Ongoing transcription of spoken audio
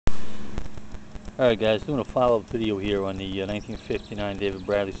Alright guys, doing a follow-up video here on the 1959 David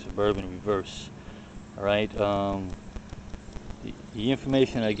Bradley Suburban reverse. Alright, the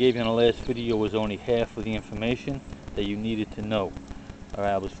information I gave you in the last video was only half of the information that you needed to know.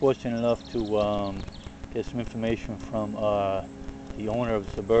 Alright, I was fortunate enough to get some information from the owner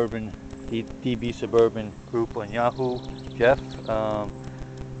of Suburban, DB Suburban group on Yahoo, Jeff.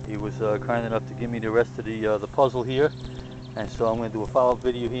 He was kind enough to give me the rest of the puzzle here, and so I'm going to do a follow-up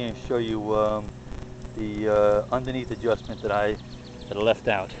video here and show you the underneath adjustment that I left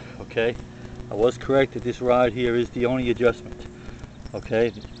out. Okay, I was correct that this rod here is the only adjustment. Okay,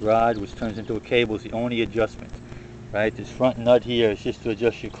 the rod which turns into a cable is the only adjustment. Right, this front nut here is just to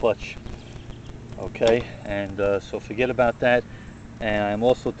adjust your clutch. Okay, and so forget about that. And I'm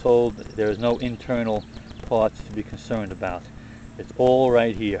also told that there is no internal parts to be concerned about. It's all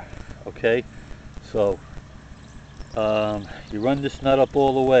right here. Okay, so you run this nut up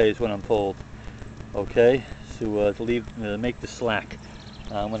all the way is what I'm told. Okay, so to make the slack.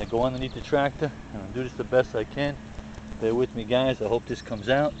 I'm going to go underneath the tractor and I'll do this the best I can. Bear with me guys, I hope this comes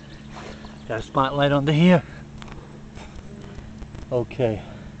out. Got a spotlight under here. Okay,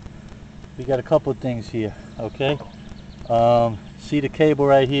 we got a couple of things here. Okay, see the cable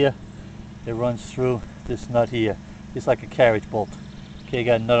right here? It runs through this nut here. It's like a carriage bolt. Okay, you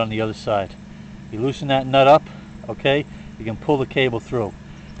got a nut on the other side. You loosen that nut up, okay, you can pull the cable through.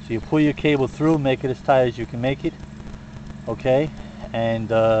 So you pull your cable through, make it as tight as you can make it, okay, and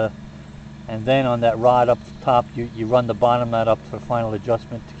then on that rod up top you run the bottom nut up for final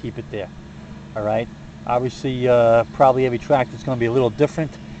adjustment to keep it there. All right, obviously probably every tractor is going to be a little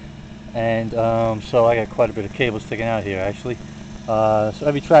different, and so I got quite a bit of cable sticking out here actually. So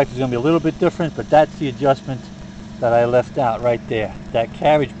every tractor is going to be a little bit different, but that's the adjustment that I left out right there, that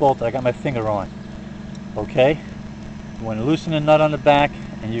carriage bolt that I got my finger on. Okay, you want to loosen the nut on the back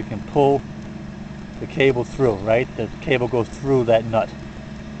and you can pull the cable through. Right, the cable goes through that nut.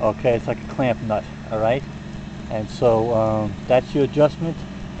 Okay, it's like a clamp nut. All right, and so that's your adjustment,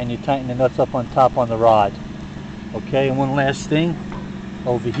 and you tighten the nuts up on top on the rod. Okay, and one last thing,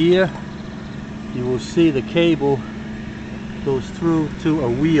 over here you will see the cable goes through to a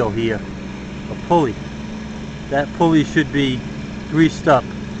wheel here, a pulley. That pulley should be greased up.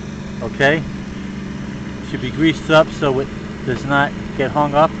 Okay, it should be greased up so it does not get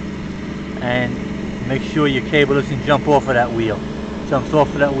hung up, and make sure your cable doesn't jump off of that wheel. Jumps off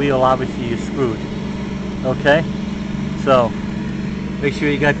of that wheel, obviously you're screwed. Okay, so make sure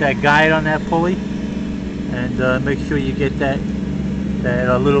you got that guide on that pulley, and make sure you get that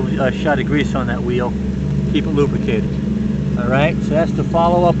little shot of grease on that wheel. Keep it lubricated. All right, so that's the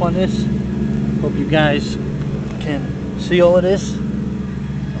follow-up on this. Hope you guys can see all of this,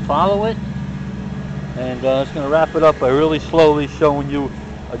 follow it, and I'm just going to wrap it up by really slowly showing you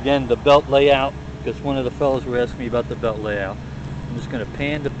again the belt layout, because one of the fellows were asking me about the belt layout. I'm just going to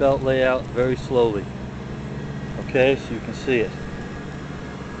pan the belt layout very slowly, okay, so you can see it.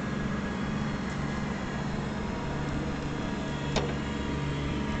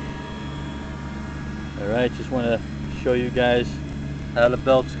 Alright, just want to show you guys how the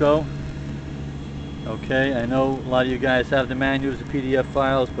belts go. Okay, I know a lot of you guys have the manuals, the PDF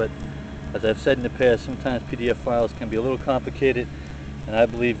files, but as I've said in the past, sometimes PDF files can be a little complicated, and I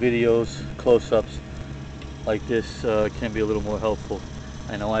believe videos, close-ups like this can be a little more helpful.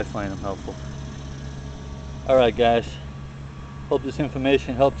 I know I find them helpful. Alright guys, hope this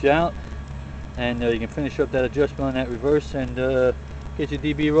information helped you out, and you can finish up that adjustment on that reverse and get your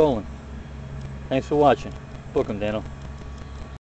DB rolling. Thanks for watching. Book 'em, Daniel.